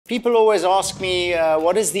People always ask me,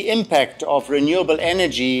 what is the impact of renewable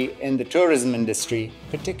energy in the tourism industry,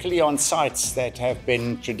 particularly on sites that have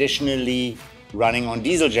been traditionally running on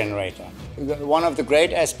diesel generator. One of the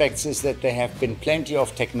great aspects is that there have been plenty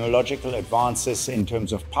of technological advances in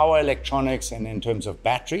terms of power electronics and in terms of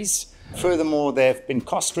batteries. Furthermore, there have been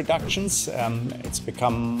cost reductions. It's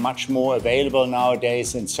become much more available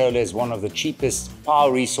nowadays, and solar is one of the cheapest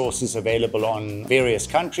power resources available on various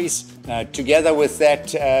countries. Together with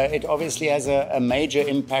that, it obviously has a major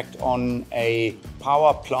impact on a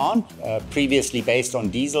power plant previously based on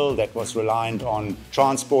diesel that was reliant on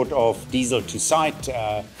transport of diesel to site,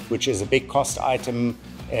 which is a big cost item.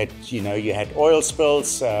 You had oil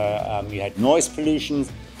spills, you had noise pollution,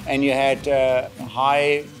 and you had a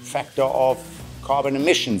high factor of carbon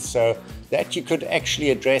emissions. So that you could actually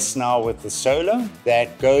address now with the solar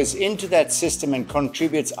that goes into that system and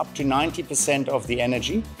contributes up to 90% of the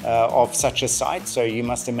energy of such a site. So you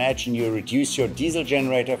must imagine you reduce your diesel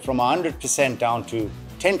generator from 100% down to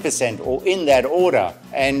 10% or in that order.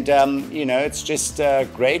 And it's just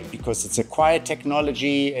great because it's a quiet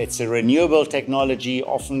technology, it's a renewable technology.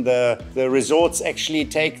 Often the resorts actually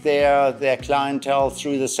take their clientele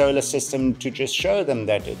through the solar system to just show them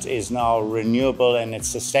that it is now renewable and it's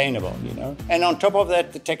sustainable, And on top of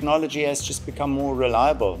that, the technology has just become more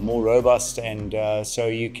reliable, more robust, and so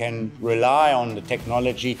you can rely on the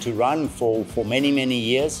technology to run for many, many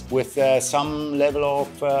years with some level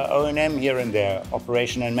of O&M here and there,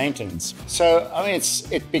 operation and maintenance. So,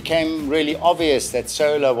 it became really obvious that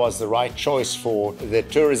solar was the right choice for the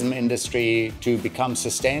tourism industry to become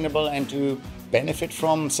sustainable and to benefit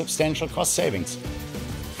from substantial cost savings.